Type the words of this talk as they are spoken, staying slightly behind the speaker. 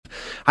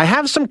I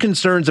have some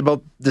concerns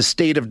about the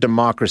state of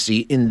democracy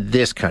in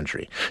this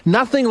country.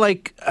 Nothing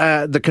like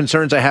the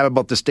concerns I have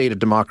about the state of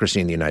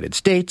democracy in the United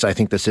States. I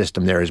think the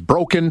system there is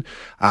broken,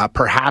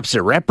 perhaps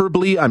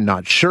irreparably. I'm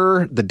not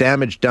sure. The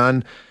damage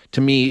done to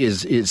me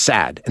is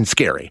sad and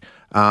scary.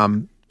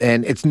 And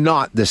it's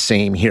not the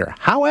same here.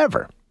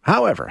 However,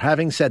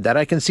 having said that,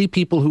 I can see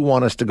people who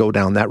want us to go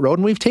down that road,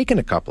 and we've taken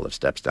a couple of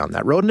steps down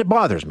that road, and it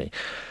bothers me.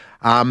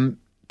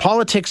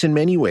 Politics in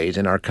many ways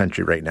in our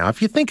country right now,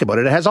 if you think about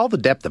it, it has all the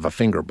depth of a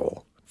finger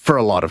bowl for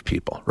a lot of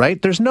people,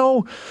 right? There's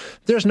no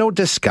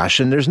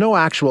discussion. There's no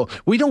actual,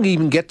 we don't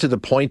even get to the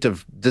point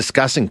of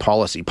discussing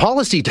policy.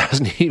 Policy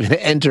doesn't even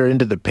enter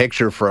into the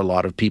picture for a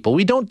lot of people.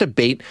 We don't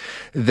debate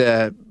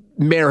the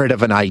merit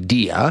of an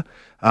idea.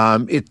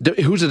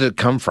 Who does it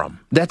come from?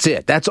 That's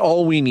it. That's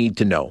all we need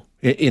to know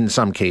in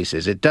some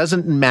cases. It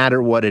doesn't matter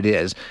what it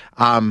is.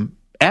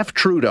 F.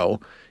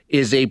 Trudeau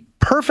is a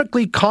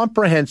perfectly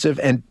comprehensive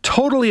and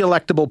totally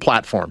electable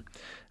platform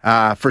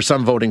for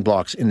some voting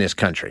blocks in this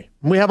country.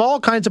 We have all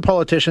kinds of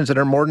politicians that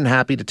are more than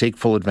happy to take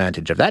full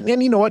advantage of that.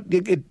 And you know what?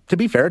 To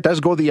be fair, it does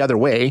go the other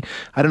way.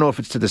 I don't know if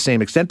it's to the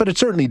same extent, but it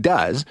certainly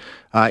does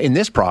in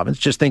this province.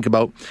 Just think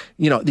about,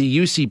 the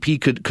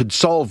UCP could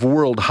solve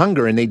world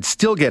hunger and they'd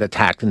still get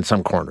attacked in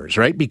some corners,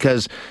 right?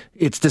 Because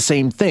it's the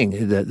same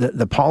thing.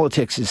 The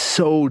politics is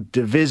so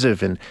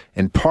divisive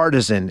and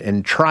partisan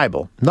and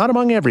tribal, not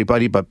among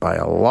everybody, but by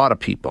a lot of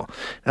people.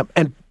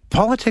 And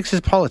politics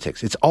is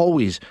politics. It's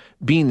always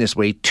been this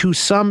way to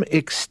some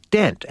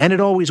extent, and it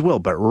always will.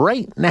 But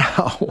right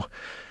now,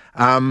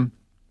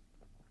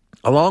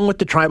 along with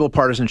the tribal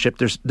partisanship,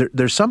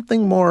 there's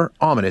something more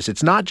ominous.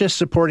 It's not just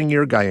supporting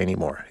your guy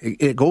anymore.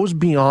 It goes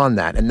beyond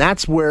that, and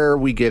that's where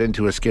we get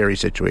into a scary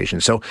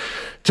situation. So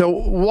to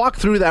walk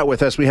through that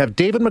with us, we have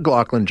David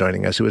McLaughlin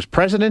joining us, who is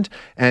president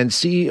and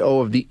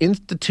CEO of the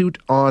Institute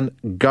on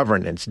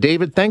Governance.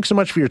 David, thanks so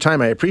much for your time.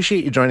 I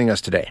appreciate you joining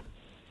us today.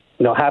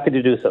 No, happy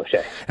to do so,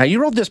 Shay. Now,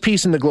 you wrote this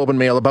piece in the Globe and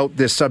Mail about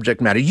this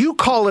subject matter. You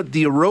call it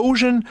the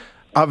erosion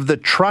of the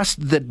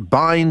trust that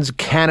binds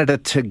Canada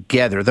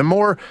together, the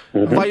more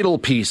vital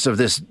piece of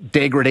this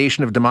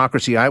degradation of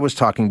democracy I was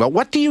talking about.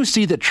 What do you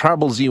see that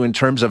troubles you in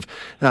terms of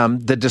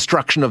the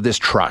destruction of this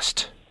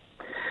trust?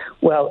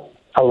 Well,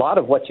 a lot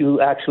of what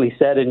you actually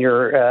said in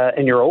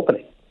your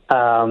opening.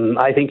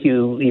 I think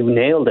you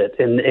nailed it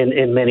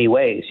in many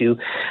ways. You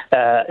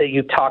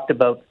talked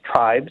about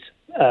tribes.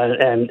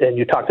 And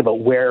you talked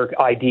about where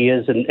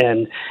ideas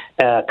and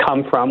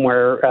come from,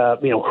 where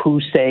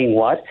who's saying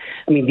what.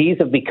 I mean, these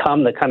have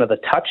become the kind of the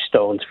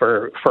touchstones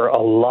for a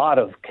lot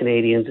of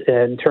Canadians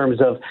in terms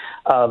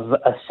of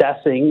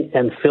assessing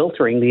and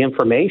filtering the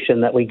information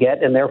that we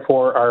get, and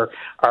therefore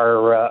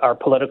our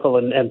political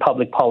and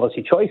public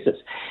policy choices.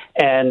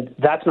 And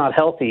that's not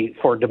healthy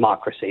for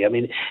democracy. I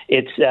mean,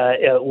 it's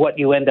what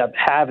you end up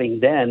having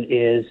then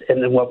is,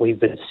 and then what we've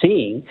been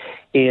seeing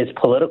is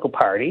political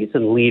parties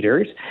and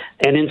leaders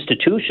and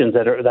institutions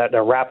that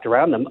are wrapped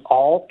around them,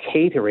 all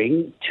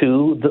catering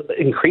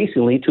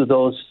increasingly to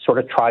those sort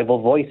of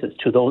tribal voices,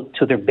 to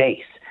their base,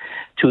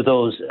 to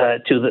those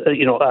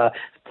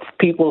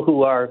people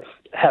who are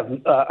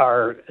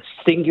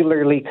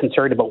singularly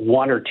concerned about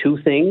one or two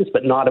things,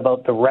 but not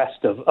about the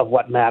rest of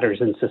what matters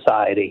in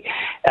society,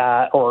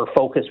 or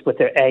focused with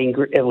their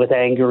anger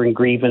and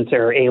grievance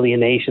or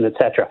alienation,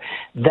 etc.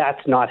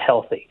 That's not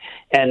healthy,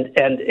 and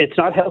it's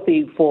not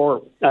healthy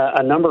for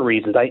a number of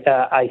reasons.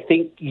 I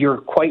think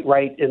you're quite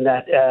right in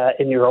that.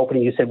 In your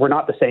opening, you said we're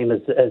not the same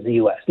as the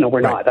U.S. No,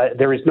 we're not.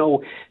 There is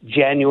no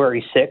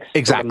January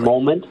 6th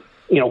moment.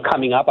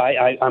 Coming up,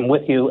 I'm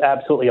with you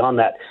absolutely on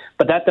that.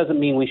 But that doesn't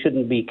mean we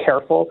shouldn't be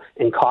careful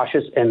and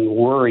cautious and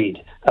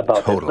worried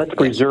about this. Let's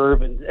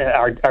preserve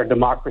our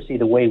democracy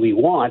the way we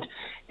want.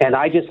 And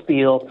I just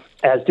feel,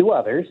 as do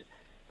others,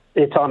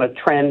 it's on a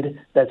trend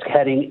that's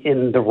heading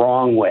in the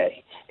wrong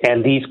way.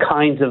 And these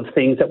kinds of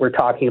things that we're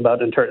talking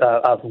about in terms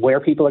of where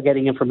people are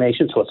getting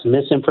information, so it's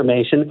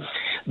misinformation,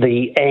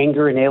 the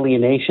anger and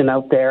alienation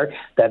out there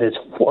that is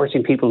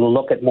forcing people to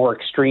look at more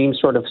extreme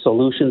sort of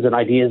solutions and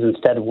ideas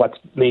instead of what's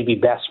maybe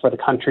best for the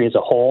country as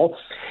a whole,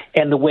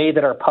 and the way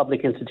that our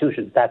public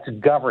institutions, that's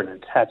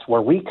governance, that's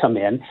where we come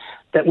in,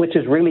 which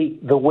is really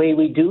the way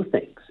we do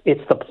things.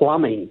 It's the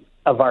plumbing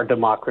of our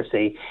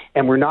democracy,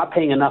 and we're not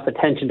paying enough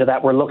attention to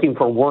that. We're looking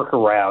for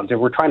workarounds,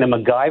 and we're trying to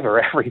MacGyver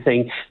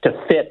everything to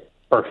fit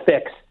or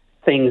fix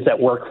things that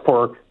work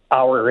for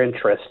our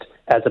interest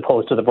as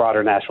opposed to the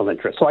broader national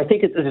interest. So I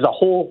think there's a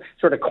whole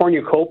sort of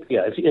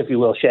cornucopia, if you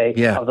will, Shay,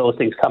 of those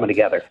things coming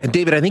together. And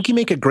David, I think you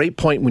make a great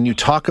point when you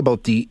talk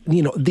about the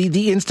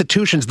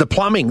institutions, the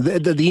plumbing,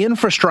 the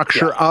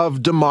infrastructure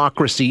of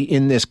democracy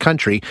in this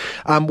country.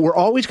 We're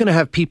always going to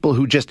have people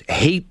who just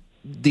hate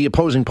the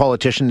opposing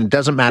politician. It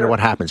doesn't matter what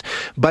happens.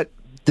 But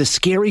the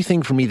scary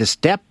thing for me, the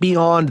step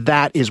beyond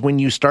that, is when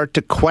you start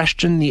to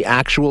question the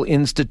actual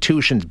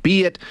institutions,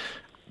 be it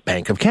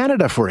Bank of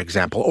Canada, for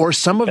example, or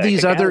some of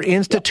these other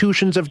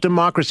institutions of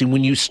democracy.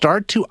 When you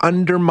start to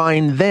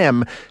undermine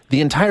them,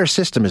 the entire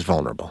system is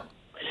vulnerable.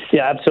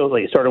 Yeah,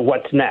 absolutely. Sort of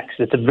what's next.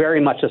 It's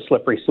very much a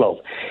slippery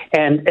slope.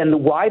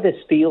 And why this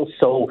feels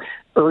so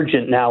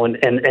urgent now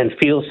and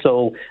feels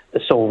so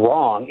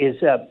wrong is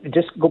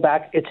just go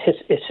back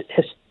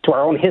to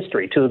our own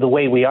history, to the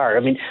way we are. I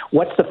mean,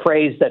 what's the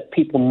phrase that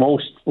people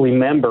most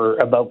remember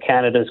about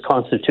Canada's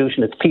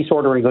constitution? It's peace,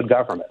 order, and good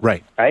government.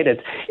 Right. Right.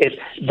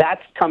 That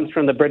comes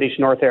from the British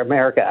North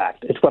America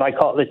Act. It's what I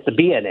call it's the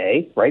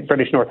BNA, right?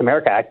 British North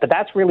America Act. But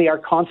that's really our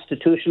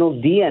constitutional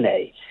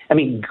DNA. I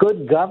mean,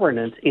 good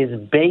governance is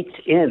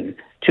baked in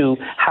to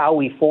how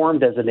we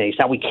formed as a nation,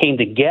 how we came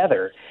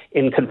together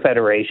in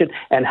confederation,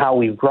 and how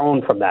we've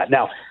grown from that.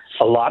 Now,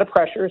 a lot of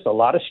pressures, a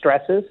lot of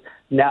stresses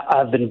now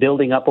have been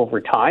building up over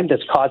time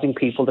that's causing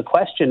people to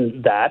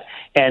question that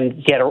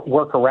and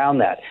work around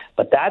that.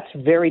 But that's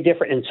very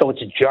different, and so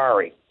it's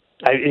jarring.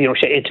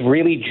 It's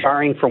really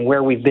jarring from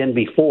where we've been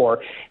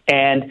before,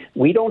 and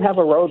we don't have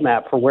a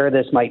roadmap for where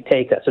this might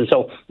take us. And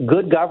so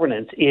good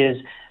governance is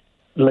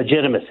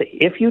legitimacy.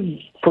 If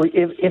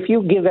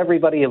you give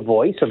everybody a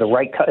voice or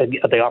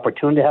the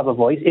opportunity to have a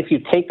voice, if you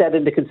take that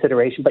into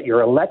consideration, but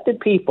your elected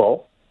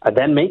people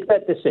then make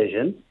that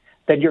decision,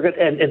 then you're going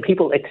and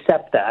people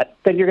accept that,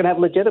 then you're going to have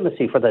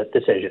legitimacy for that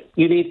decision.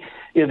 You need,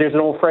 there's an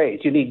old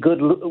phrase: you need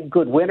good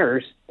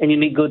winners and you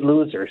need good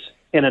losers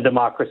in a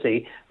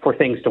democracy for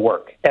things to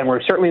work. And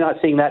we're certainly not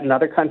seeing that in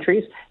other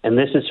countries. And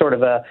this is sort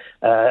of a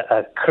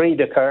cri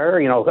de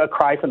coeur, a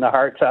cry from the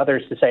heart to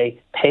others to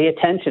say, pay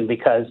attention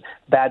because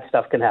bad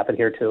stuff can happen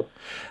here too.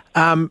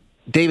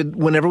 David,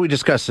 whenever we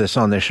discuss this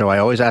on this show, I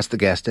always ask the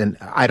guest, and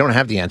I don't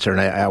have the answer,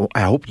 and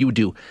I hope you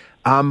do.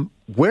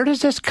 Where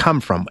does this come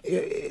from?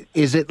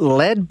 Is it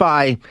led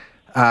by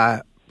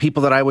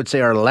people that I would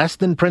say are less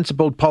than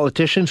principled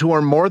politicians who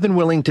are more than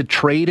willing to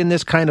trade in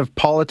this kind of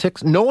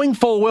politics, knowing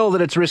full well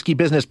that it's risky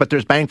business, but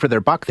there's bang for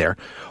their buck there?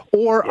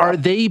 Or are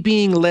they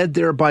being led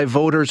there by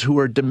voters who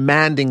are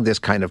demanding this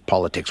kind of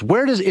politics?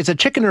 It's a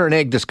chicken or an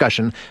egg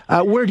discussion.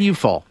 Where do you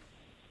fall?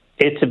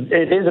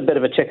 It is a bit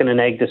of a chicken and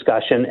egg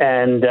discussion,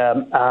 and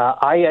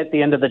at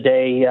the end of the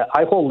day,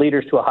 I hold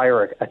leaders to a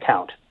higher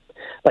account.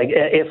 Like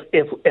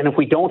if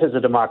we don't as a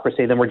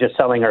democracy, then we're just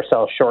selling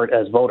ourselves short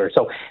as voters.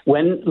 So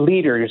when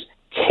leaders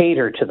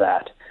cater to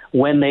that,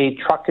 when they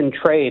truck and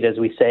trade, as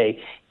we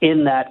say,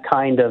 in that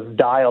kind of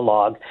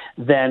dialogue,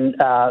 then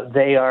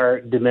they are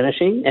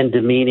diminishing and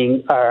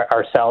demeaning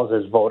ourselves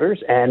as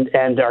voters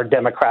and our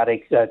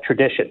democratic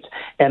traditions.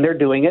 And they're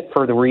doing it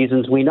for the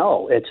reasons we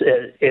know.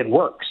 It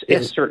works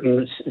in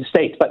certain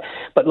states.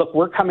 But look,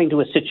 we're coming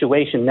to a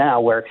situation now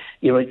where,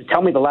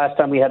 tell me the last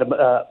time we had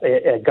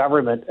a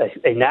government,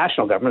 a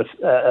national government,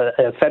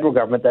 a federal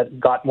government that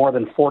got more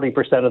than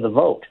 40% of the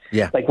vote.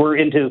 Yeah. Like we're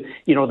into,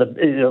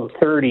 the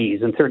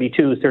 30s and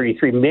 32,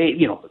 33,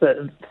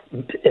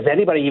 if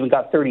anybody even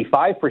got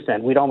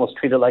 35%, we'd almost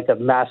treat it like a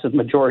massive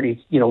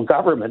majority,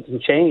 government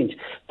and change.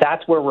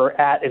 That's where we're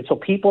at. And so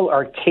people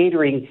are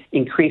catering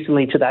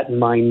increasingly to that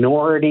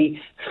minority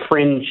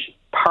fringe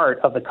part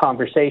of the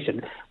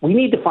conversation. We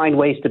need to find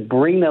ways to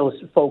bring those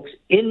folks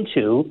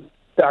into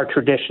our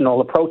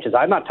traditional approaches.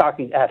 I'm not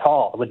talking at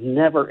all. I would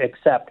never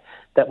accept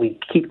that we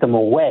keep them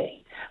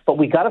away. But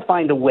we got to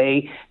find a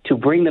way to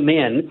bring them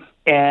in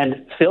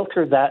and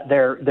filter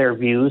their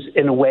views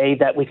in a way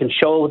that we can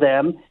show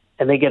them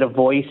and they get a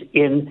voice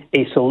in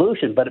a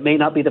solution. But it may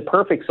not be the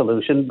perfect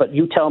solution, but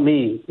you tell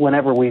me when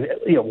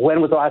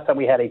was the last time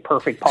we had a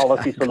perfect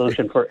policy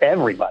solution for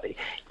everybody?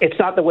 It's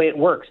not the way it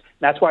works.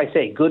 That's why I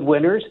say good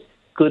winners,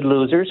 good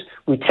losers.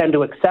 We tend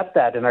to accept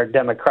that in our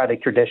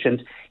democratic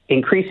traditions,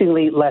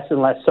 increasingly less and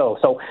less so.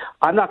 So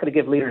I'm not going to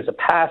give leaders a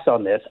pass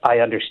on this. I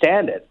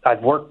understand it.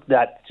 I've worked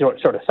that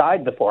sort of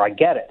side before. I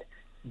get it.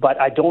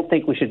 But I don't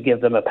think we should give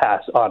them a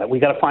pass on it.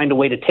 We got to find a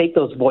way to take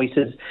those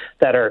voices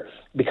that are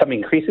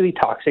becoming increasingly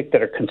toxic,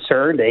 that are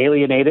concerned,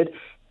 alienated.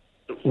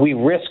 We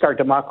risk our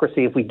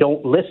democracy if we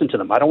don't listen to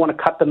them. I don't want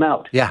to cut them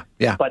out. Yeah.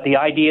 But the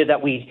idea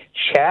that we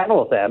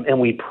channel them and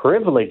we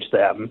privilege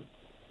them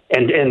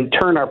and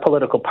turn our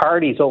political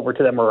parties over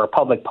to them or our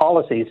public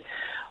policies,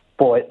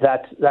 boy,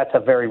 that's a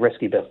very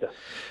risky business.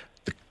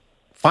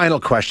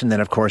 Final question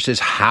then, of course, is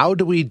how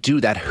do we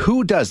do that?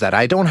 Who does that?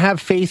 I don't have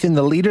faith in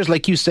the leaders,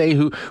 like you say,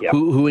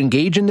 who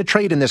engage in the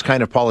trade in this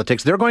kind of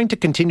politics. They're going to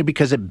continue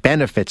because it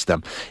benefits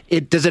them.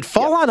 Does it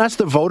fall on us,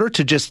 the voter,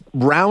 to just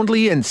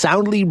roundly and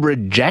soundly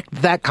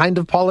reject that kind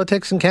of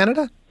politics in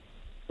Canada?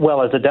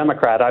 Well, as a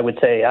Democrat, I would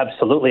say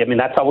absolutely. I mean,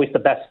 that's always the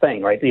best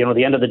thing, right? At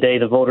the end of the day,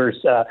 the voters,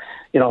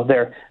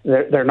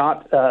 they're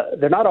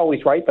not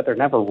always right, but they're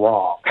never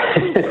wrong,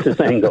 as the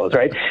saying goes,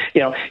 right?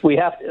 We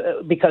have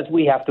to, because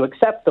we have to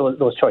accept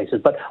those choices.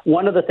 But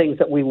one of the things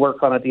that we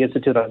work on at the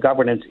Institute on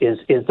Governance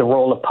is the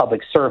role of public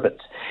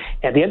servants.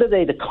 At the end of the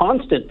day, the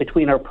constant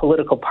between our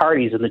political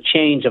parties and the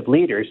change of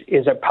leaders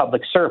is our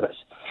public service.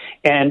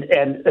 And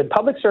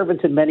public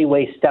servants in many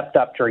ways stepped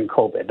up during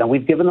COVID. Now,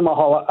 we've given them a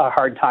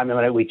hard time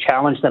and we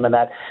challenged them in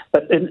that.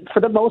 But for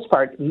the most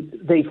part,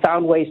 they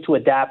found ways to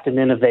adapt and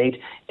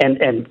innovate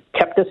and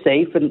kept us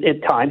safe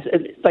at times.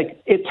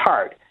 It's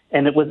hard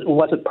and it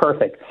wasn't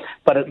perfect.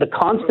 But the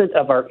constant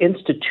of our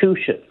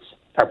institutions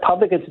Our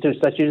public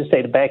institutions, let's just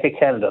say the Bank of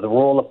Canada, the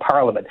role of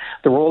Parliament,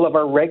 the role of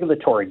our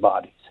regulatory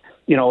bodies,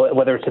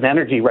 whether it's an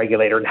energy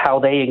regulator and how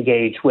they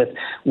engage with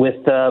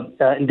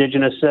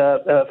Indigenous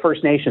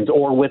First Nations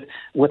or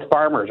with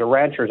farmers or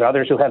ranchers,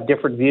 others who have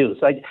different views.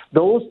 Like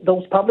those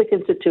public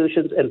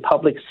institutions and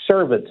public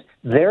servants,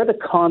 they're the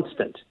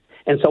constant.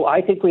 And so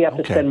I think we have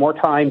to spend more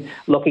time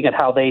looking at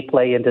how they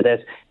play into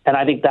this, and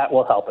I think that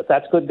will help us.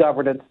 That's good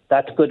governance.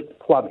 That's good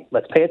plumbing.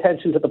 Let's pay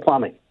attention to the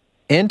plumbing.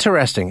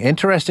 Interesting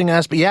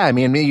aspect. Yeah, I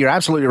mean, you're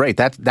absolutely right.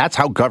 That's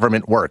how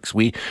government works.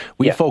 We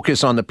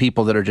focus on the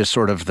people that are just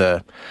sort of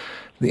the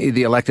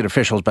elected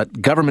officials,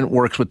 but government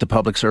works with the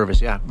public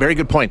service. Yeah, very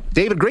good point.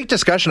 David, great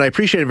discussion. I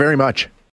appreciate it very much.